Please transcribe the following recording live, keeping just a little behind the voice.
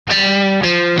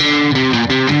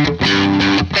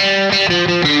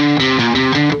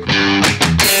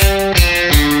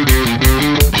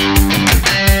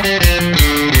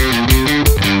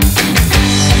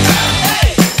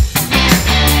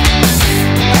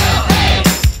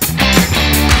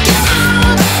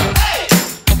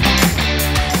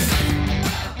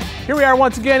are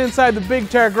once again inside the Big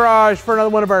Tire Garage for another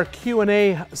one of our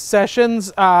Q&A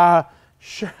sessions.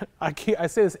 Sure, I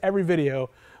say this every video,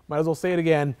 might as well say it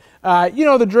again. You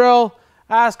know the drill,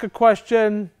 ask a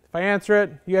question, if I answer it,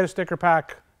 you get a sticker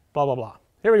pack, blah, blah, blah.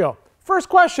 Here we go. First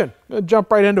question, I'm gonna jump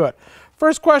right into it.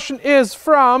 First question is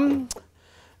from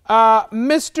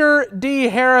Mr. D.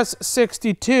 Harris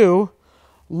 62.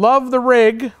 Love the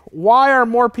rig. Why are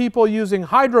more people using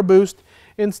Hydro Boost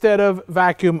instead of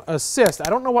vacuum assist? I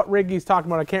don't know what rig he's talking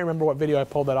about. I can't remember what video I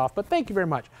pulled that off, but thank you very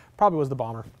much. Probably was the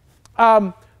bomber.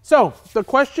 So the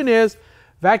question is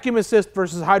vacuum assist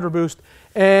versus Hydro Boost,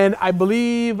 and I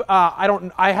believe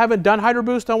I haven't done Hydro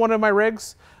Boost on one of my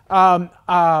rigs, probably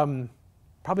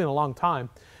in a long time,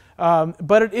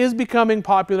 but it is becoming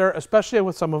popular, especially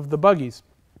with some of the buggies.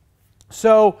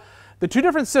 So the two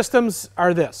different systems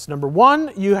are this. Number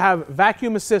one, you have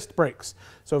vacuum assist brakes.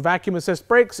 So vacuum assist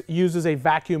brakes uses a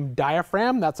vacuum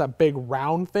diaphragm. That's a big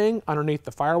round thing underneath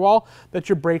the firewall that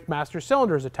your brake master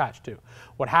cylinder is attached to.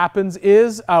 What happens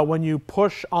is when you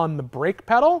push on the brake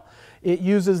pedal, it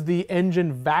uses the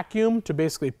engine vacuum to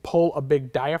basically pull a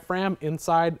big diaphragm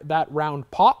inside that round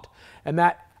pot, and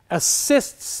that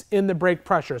assists in the brake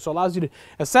pressure. So it allows you to,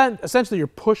 essentially you're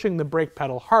pushing the brake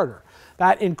pedal harder.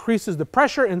 That increases the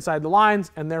pressure inside the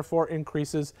lines and therefore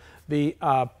increases the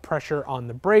pressure on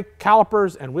the brake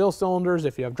calipers and wheel cylinders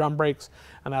if you have drum brakes,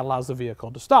 and that allows the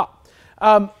vehicle to stop.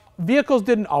 Vehicles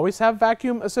didn't always have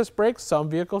vacuum assist brakes. Some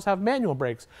vehicles have manual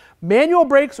brakes. Manual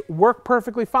brakes work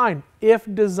perfectly fine if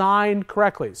designed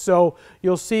correctly. So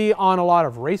you'll see on a lot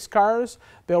of race cars,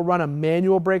 they'll run a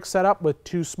manual brake setup with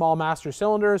two small master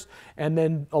cylinders and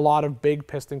then a lot of big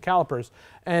piston calipers.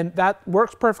 And that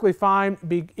works perfectly fine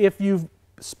if you've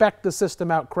spec'd the system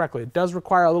out correctly. It does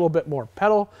require a little bit more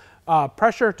pedal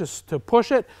pressure to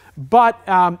push it, but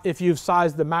if you've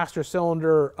sized the master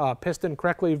cylinder piston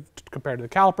correctly compared to the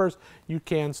calipers, you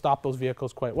can stop those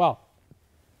vehicles quite well.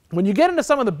 When you get into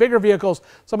some of the bigger vehicles,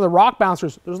 some of the rock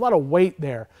bouncers, there's a lot of weight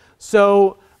there.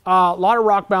 So a lot of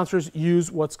rock bouncers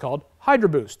use what's called Hydro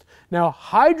Boost. Now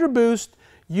Hydro Boost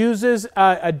uses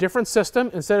a different system.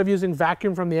 Instead of using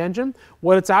vacuum from the engine,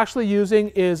 what it's actually using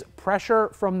is pressure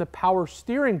from the power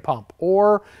steering pump,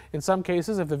 or in some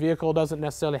cases, if the vehicle doesn't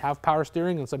necessarily have power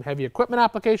steering in some heavy equipment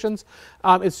applications,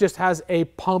 it just has a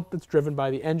pump that's driven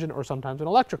by the engine or sometimes an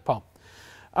electric pump.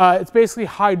 It's basically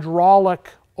hydraulic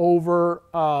over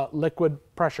liquid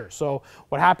pressure. So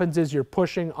what happens is you're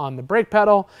pushing on the brake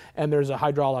pedal and there's a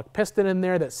hydraulic piston in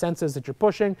there that senses that you're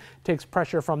pushing, takes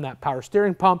pressure from that power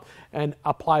steering pump and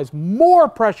applies more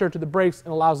pressure to the brakes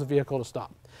and allows the vehicle to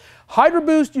stop. Hydro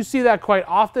Boost, you see that quite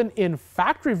often in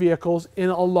factory vehicles in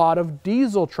a lot of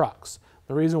diesel trucks.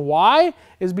 The reason why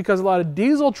is because a lot of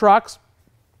diesel trucks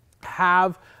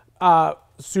have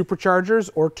superchargers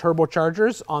or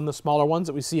turbochargers on the smaller ones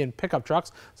that we see in pickup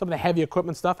trucks. Some of the heavy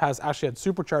equipment stuff actually had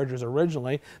superchargers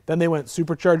originally. Then they went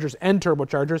superchargers and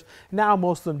turbochargers. Now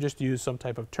most of them just use some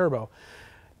type of turbo.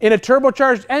 In a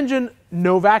turbocharged engine,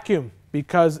 no vacuum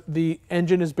because the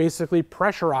engine is basically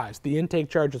pressurized. The intake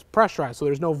charge is pressurized, so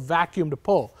there's no vacuum to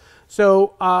pull.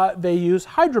 So they use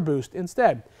Hydro Boost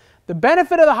instead. The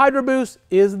benefit of the Hydro Boost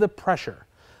is the pressure.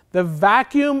 The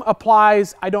vacuum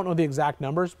applies, I don't know the exact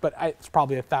numbers, but it's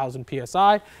probably 1,000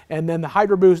 PSI. And then the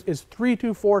Hydro Boost is 3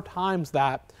 to 4 times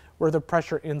that worth of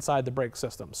pressure inside the brake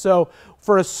system. So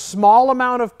for a small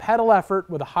amount of pedal effort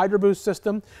with a Hydro Boost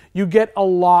system, you get a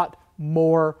lot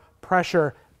more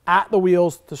pressure at the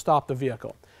wheels to stop the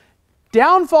vehicle.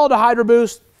 Downfall to Hydro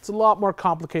Boost, it's a lot more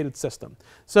complicated system.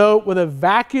 So with a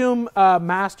vacuum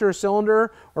master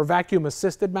cylinder or vacuum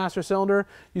assisted master cylinder,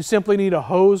 you simply need a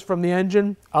hose from the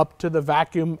engine up to the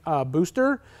vacuum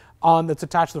booster that's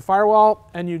attached to the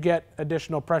firewall, and you get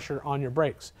additional pressure on your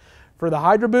brakes. For the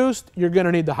Hydro Boost, you're going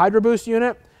to need the Hydro Boost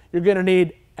unit. You're going to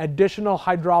need additional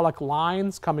hydraulic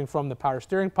lines coming from the power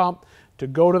steering pump to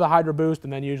go to the Hydro Boost,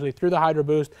 and then usually through the Hydro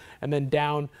Boost and then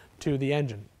down to the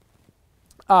engine.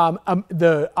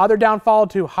 The other downfall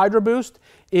to Hydro Boost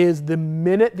is the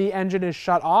minute the engine is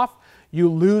shut off, you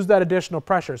lose that additional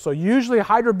pressure. So usually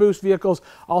Hydro Boost vehicles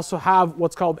also have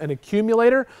what's called an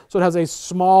accumulator. So it has a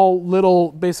small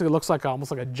little, basically looks like almost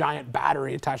like a giant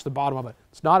battery attached to the bottom of it.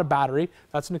 It's not a battery,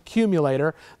 that's an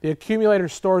accumulator. The accumulator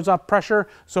stores up pressure.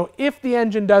 So if the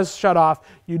engine does shut off,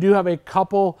 you do have a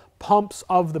couple pumps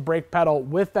of the brake pedal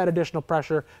with that additional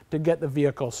pressure to get the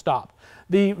vehicle stopped.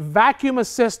 The vacuum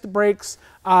assist brakes,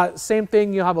 same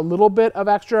thing, you'll have a little bit of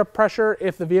extra pressure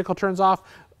if the vehicle turns off.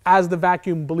 as the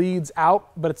vacuum bleeds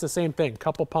out, but it's the same thing,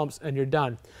 couple pumps and you're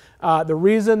done. The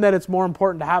reason that it's more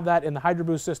important to have that in the Hydro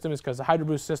Boost system is because the Hydro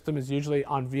Boost system is usually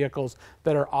on vehicles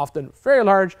that are often very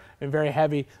large and very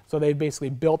heavy, so they basically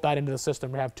built that into the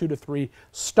system to have 2 to 3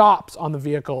 stops on the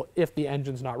vehicle if the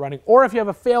engine's not running, or if you have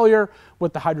a failure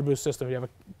with the Hydro Boost system, you have a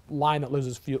line that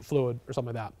loses fluid or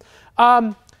something like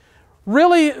that.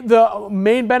 Really, the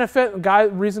main benefit,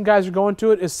 reason guys are going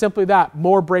to it is simply that,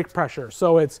 more brake pressure.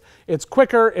 So it's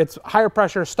quicker, it's higher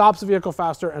pressure, stops the vehicle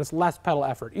faster, and it's less pedal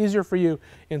effort. Easier for you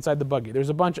inside the buggy. There's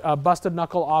a bunch of Busted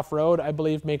Knuckle Off-Road, I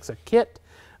believe, makes a kit,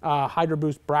 Hydro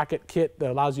Boost bracket kit that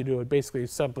allows you to basically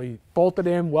simply bolt it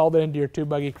in, weld it into your tube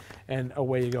buggy, and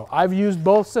away you go. I've used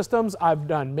both systems. I've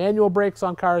done manual brakes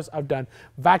on cars. I've done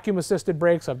vacuum assisted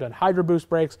brakes. I've done Hydro Boost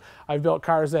brakes. I've built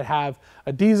cars that have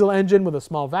a diesel engine with a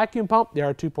small vacuum pump. The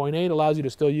R2.8 allows you to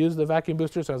still use the vacuum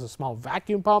booster, so it has a small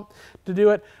vacuum pump to do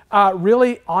it.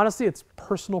 Really, honestly, it's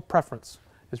personal preference.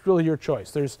 It's really your choice.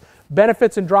 There's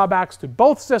benefits and drawbacks to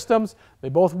both systems. They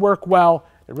both work well.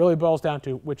 It really boils down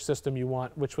to which system you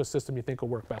want, which system you think will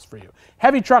work best for you.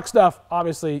 Heavy truck stuff,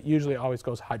 obviously, usually always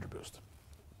goes Hydro Boost.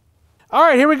 All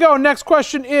right, here we go. Next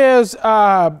question is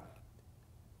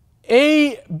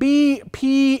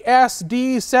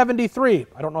ABPSD73.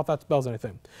 I don't know if that spells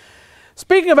anything.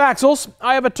 Speaking of axles,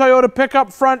 I have a Toyota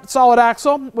pickup front solid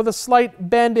axle with a slight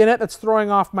bend in it that's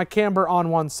throwing off my camber on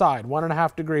one side,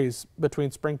 1.5 degrees between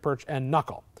spring perch and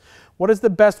knuckle. What is the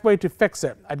best way to fix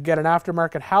it? I'd get an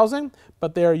aftermarket housing,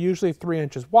 but they are usually 3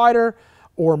 inches wider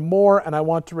or more, and I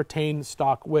want to retain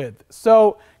stock width.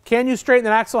 So can you straighten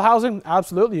an axle housing?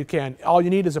 Absolutely you can. All you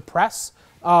need is a press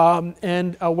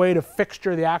and a way to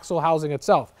fixture the axle housing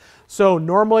itself. So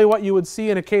normally what you would see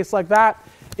in a case like that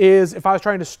is if I was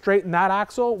trying to straighten that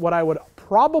axle, what I would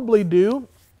probably do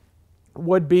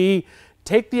would be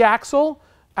take the axle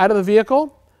out of the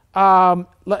vehicle.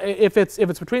 If it's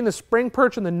between the spring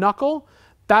perch and the knuckle,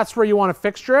 that's where you want to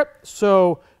fixture it.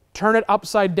 So turn it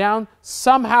upside down,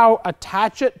 somehow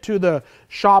attach it to the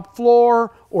shop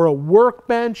floor or a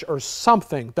workbench or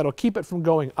something that'll keep it from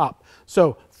going up.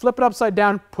 So flip it upside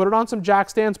down, put it on some jack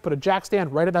stands, put a jack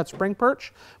stand right at that spring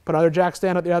perch, put another jack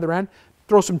stand at the other end,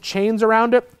 throw some chains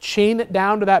around it, chain it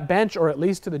down to that bench or at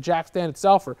least to the jack stand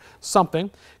itself or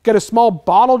something. Get a small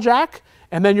bottle jack,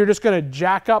 and then you're just going to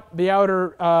jack up the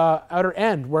outer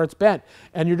end where it's bent.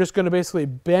 And you're just going to basically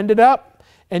bend it up,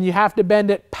 and you have to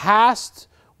bend it past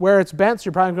where it's bent, so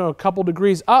you're probably going to go a couple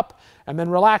degrees up, and then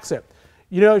relax it.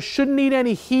 You know, you shouldn't need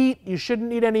any heat. You shouldn't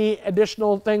need any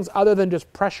additional things other than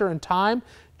just pressure and time.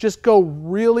 Just go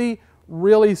really,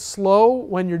 really slow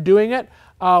when you're doing it.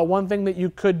 One thing that you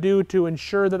could do to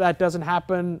ensure that that doesn't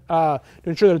happen, to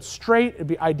ensure that it's straight, it'd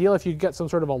be ideal if you could get some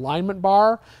sort of alignment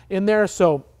bar in there.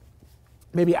 So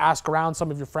maybe ask around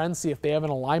some of your friends, see if they have an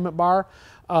alignment bar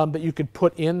that you could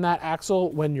put in that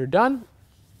axle when you're done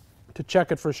to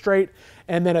check it for straight.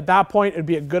 And then at that point, it'd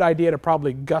be a good idea to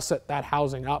probably gusset that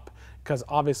housing up because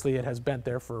obviously it has bent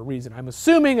there for a reason. I'm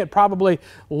assuming it probably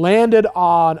landed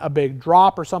on a big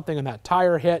drop or something and that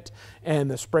tire hit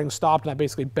and the spring stopped and that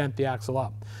basically bent the axle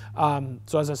up.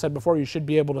 So as I said before, you should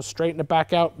be able to straighten it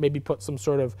back out, maybe put some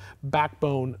sort of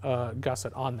backbone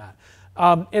gusset on that.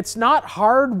 It's not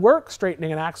hard work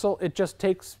straightening an axle. It just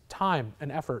takes time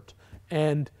and effort,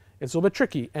 and it's a little bit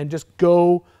tricky, and just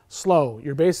go slow.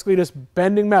 You're basically just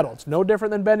bending metal. It's no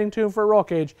different than bending tune for a roll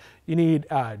cage. You need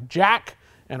a jack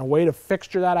and a way to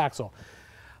fixture that axle.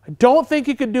 I don't think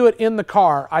you could do it in the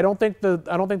car. I don't think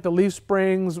the leaf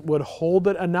springs would hold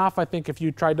it enough. I think if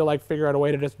you tried to like figure out a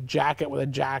way to just jack it with a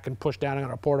jack and push down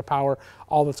on a port of power,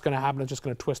 all that's going to happen is just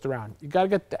going to twist around. You got to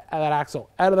get that axle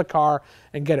out of the car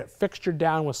and get it fixtured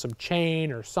down with some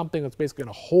chain or something that's basically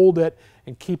going to hold it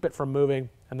and keep it from moving,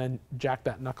 and then jack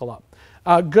that knuckle up.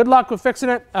 Good luck with fixing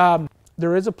it.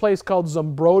 There is a place called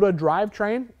Zumbrota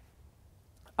Drivetrain.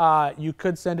 You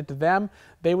could send it to them.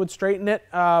 They would straighten it,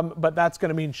 but that's going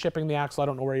to mean shipping the axle. I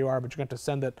don't know where you are, but you're going to have to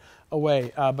send it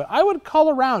away. But I would call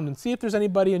around and see if there's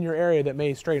anybody in your area that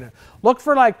may straighten it. Look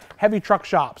for like heavy truck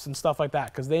shops and stuff like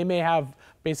that because they may have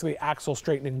basically axle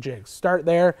straightening jigs. Start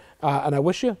there, and I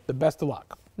wish you the best of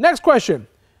luck. Next question.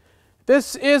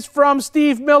 This is from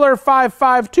Steve Miller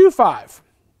 5525.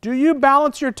 Do you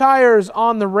balance your tires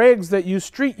on the rigs that you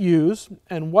street use,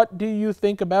 and what do you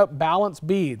think about balance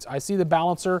beads? I see the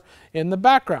balancer in the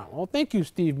background. Well, thank you,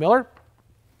 Steve Miller.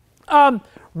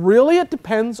 Really, it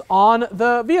depends on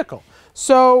the vehicle.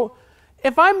 So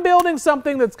if I'm building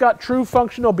something that's got true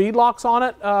functional bead locks on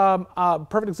it,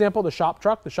 perfect example, the shop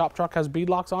truck. The shop truck has bead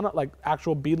locks on it, like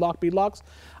actual bead locks.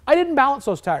 I didn't balance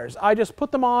those tires. I just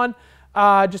put them on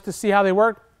just to see how they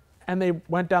work, and they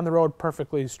went down the road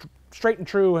perfectly straight and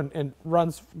true and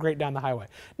runs great down the highway.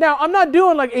 Now, I'm not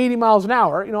doing like 80 miles an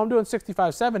hour. You know, I'm doing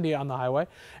 65, 70 on the highway,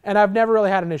 and I've never really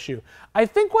had an issue. I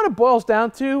think what it boils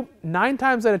down to, 9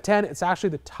 times out of 10, it's actually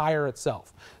the tire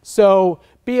itself. So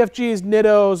BFGs,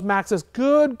 Nittos, Maxxis,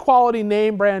 good quality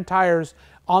name brand tires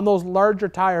on those larger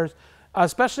tires,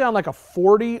 especially on like a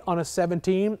 40 on a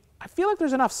 17, I feel like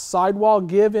there's enough sidewall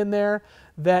give in there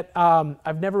that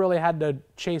I've never really had to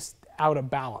chase out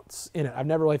of balance in it. I've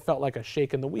never really felt like a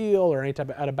shake in the wheel or any type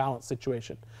of out of balance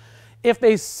situation. If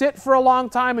they sit for a long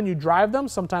time and you drive them,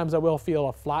 sometimes I will feel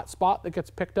a flat spot that gets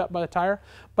picked up by the tire.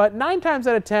 But 9 times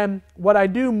out of 10, what I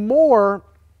do more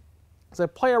is I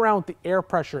play around with the air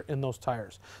pressure in those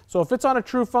tires. So if it's on a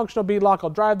true functional beadlock, I'll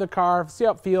drive the car, see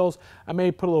how it feels. I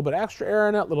may put a little bit of extra air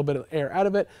in it, a little bit of air out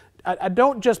of it. I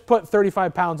don't just put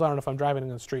 35 pounds on it if I'm driving in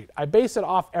the street. I base it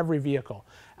off every vehicle.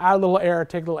 Add a little air,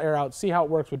 take a little air out, see how it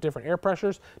works with different air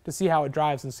pressures to see how it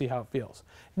drives and see how it feels.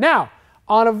 Now,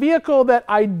 on a vehicle that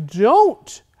I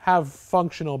don't have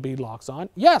functional beadlocks on,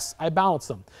 yes, I balance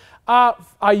them.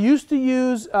 I used to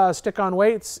use stick-on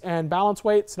weights and balance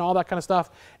weights and all that kind of stuff,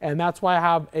 and that's why I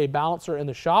have a balancer in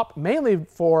the shop, mainly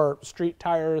for street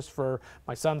tires, for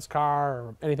my son's car,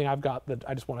 or anything I've got that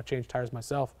I just want to change tires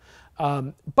myself.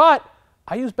 But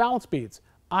I use balance beads.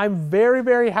 I'm very,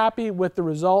 very happy with the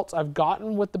results I've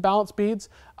gotten with the balance beads.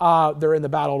 They're in the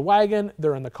Bad Old Wagon,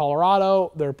 they're in the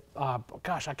Colorado, they're,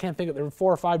 gosh, I can't think of, there were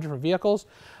 4 or 5 different vehicles.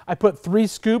 I put 3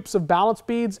 scoops of balance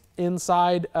beads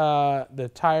inside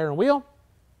the tire and wheel,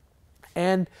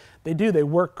 and they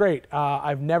work great.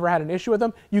 I've never had an issue with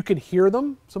them. You can hear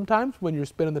them sometimes when you're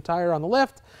spinning the tire on the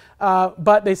lift,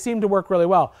 but they seem to work really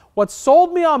well. What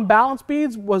sold me on balance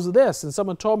beads was this, and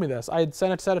someone told me this. I had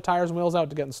sent a set of tires and wheels out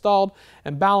to get installed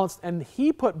and balanced, and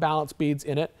he put balance beads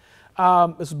in it.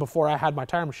 This is before I had my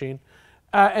tire machine.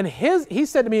 And he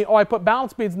said to me, oh, I put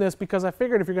balance beads in this because I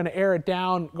figured if you're going to air it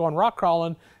down going rock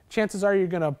crawling, chances are you're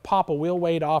going to pop a wheel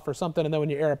weight off or something, and then when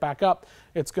you air it back up,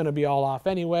 it's going to be all off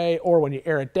anyway. Or when you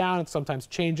air it down, it sometimes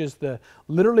changes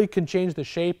literally can change the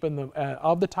shape and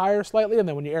of the tire slightly, and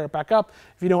then when you air it back up,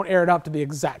 if you don't air it up to the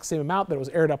exact same amount that it was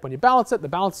aired up when you balance it, the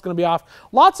balance is going to be off.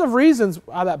 Lots of reasons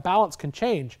how that balance can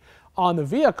change on the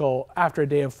vehicle after a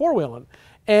day of four-wheeling.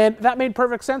 And that made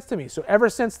perfect sense to me. So ever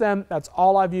since then, that's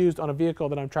all I've used on a vehicle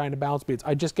that I'm trying to balance beads.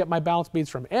 I just get my balance beads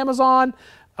from Amazon.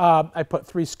 I put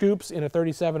 3 scoops in a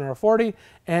 37 or a 40,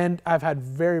 and I've had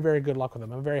very, very good luck with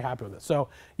them. I'm very happy with it. So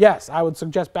yes, I would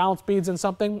suggest balance beads in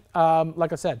something.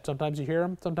 Like I said, sometimes you hear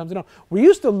them, sometimes you don't. We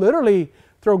used to literally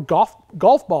throw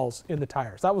golf balls in the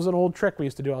tires. That was an old trick we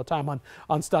used to do all the time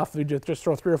on stuff. We'd just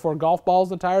throw 3 or 4 golf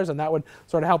balls in the tires, and that would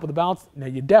sort of help with the balance. Now,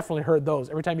 you definitely heard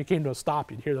those. Every time you came to a stop,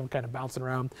 you'd hear them kind of bouncing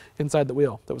around inside the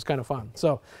wheel. That was kind of fun.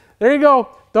 So there you go.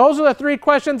 Those are the 3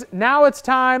 questions. Now it's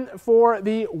time for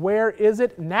the where is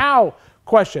it now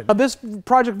question. Now, this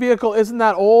project vehicle isn't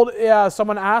that old.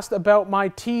 Someone asked about my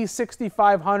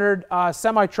T6500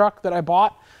 semi-truck that I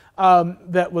bought.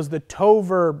 That was the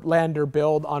Towverlander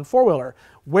build on 4-wheeler.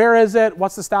 Where is it?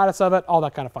 What's the status of it? All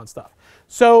that kind of fun stuff.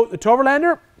 So the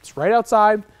Towverlander, it's right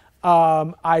outside.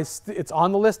 It's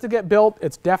on the list to get built.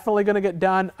 It's definitely going to get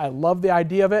done. I love the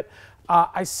idea of it.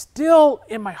 I still,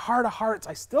 in my heart of hearts,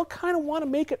 I still kind of want to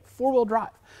make it 4-wheel drive.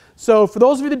 So for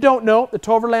those of you that don't know, the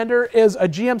Towverlander is a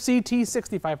GMC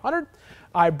T6500.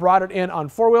 I brought it in on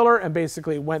 4-wheeler and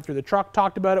basically went through the truck,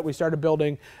 talked about it. We started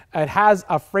building. It has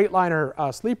a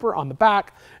Freightliner sleeper on the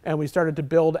back, and we started to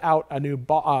build out a new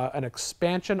an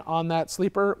expansion on that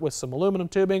sleeper with some aluminum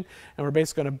tubing, and we're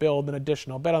basically going to build an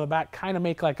additional bed on the back, kind of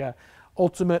make like a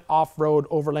ultimate off-road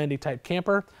overlanding type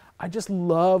camper. I just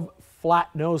love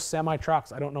flat-nose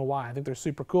semi-trucks. I don't know why. I think they're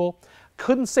super cool.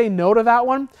 Couldn't say no to that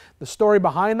one. The story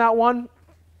behind that one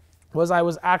was I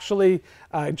was actually,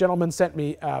 a gentleman sent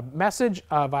me a message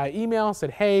via email, said,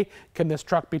 hey, can this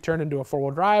truck be turned into a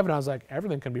 4-wheel drive? And I was like,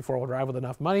 everything can be 4-wheel drive with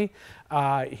enough money.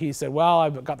 He said, well,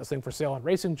 I've got this thing for sale on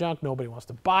Racing Junk. Nobody wants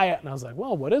to buy it. And I was like,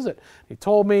 well, what is it? He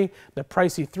told me. The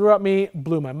price he threw at me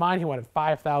blew my mind. He wanted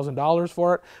 $5,000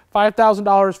 for it.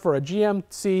 $5,000 for a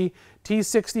GMC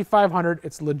T6500.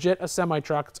 It's legit a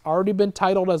semi-truck. It's already been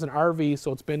titled as an RV,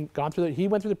 so it's been gone through he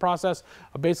went through the process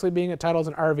of basically being titled as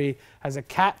an RV. Has a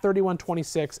Cat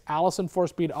 3126 Allison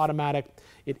 4-speed automatic.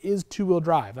 It is 2-wheel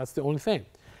drive. That's the only thing.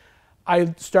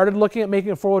 I started looking at making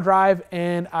a 4-wheel drive,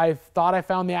 and I thought I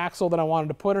found the axle that I wanted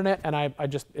to put in it, and I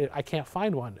can't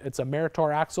find one. It's a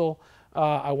Meritor axle.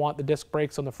 I want the disc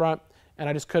brakes on the front, and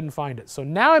I just couldn't find it. So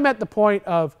now I'm at the point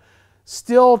of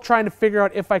Still trying to figure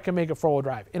out if I can make it four-wheel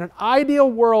drive. In an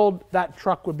ideal world, that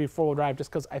truck would be four-wheel drive just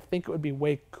because I think it would be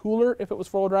way cooler if it was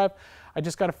four-wheel drive. I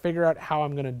just got to figure out how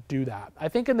I'm going to do that. I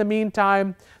think in the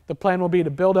meantime, the plan will be to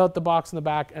build out the box in the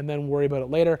back and then worry about it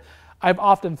later. I've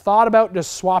often thought about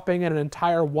just swapping an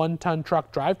entire 1-ton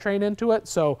truck drivetrain into it.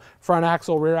 So front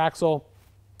axle, rear axle,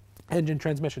 engine,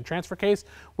 transmission, transfer case,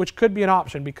 which could be an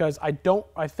option because I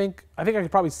think I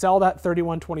could probably sell that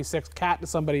 3126 Cat to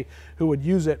somebody who would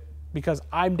use it, because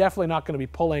I'm definitely not going to be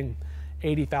pulling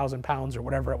 80,000 pounds or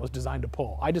whatever it was designed to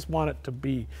pull. I just want it to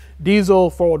be diesel,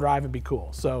 four-wheel drive, and be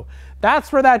cool. So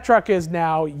that's where that truck is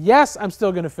now. Yes, I'm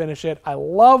still going to finish it. I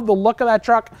love the look of that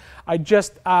truck. I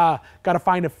just got to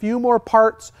find a few more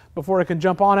parts before I can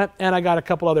jump on it, and I got a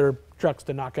couple other trucks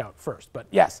to knock out first. But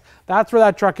yes, that's where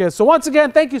that truck is. So once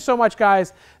again, thank you so much,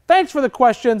 guys. Thanks for the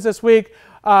questions this week.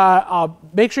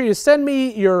 Make sure you send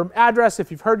me your address if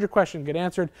you've heard your question get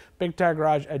answered,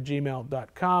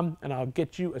 bigtiregarage@gmail.com, and I'll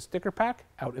get you a sticker pack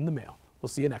out in the mail. We'll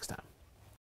see you next time.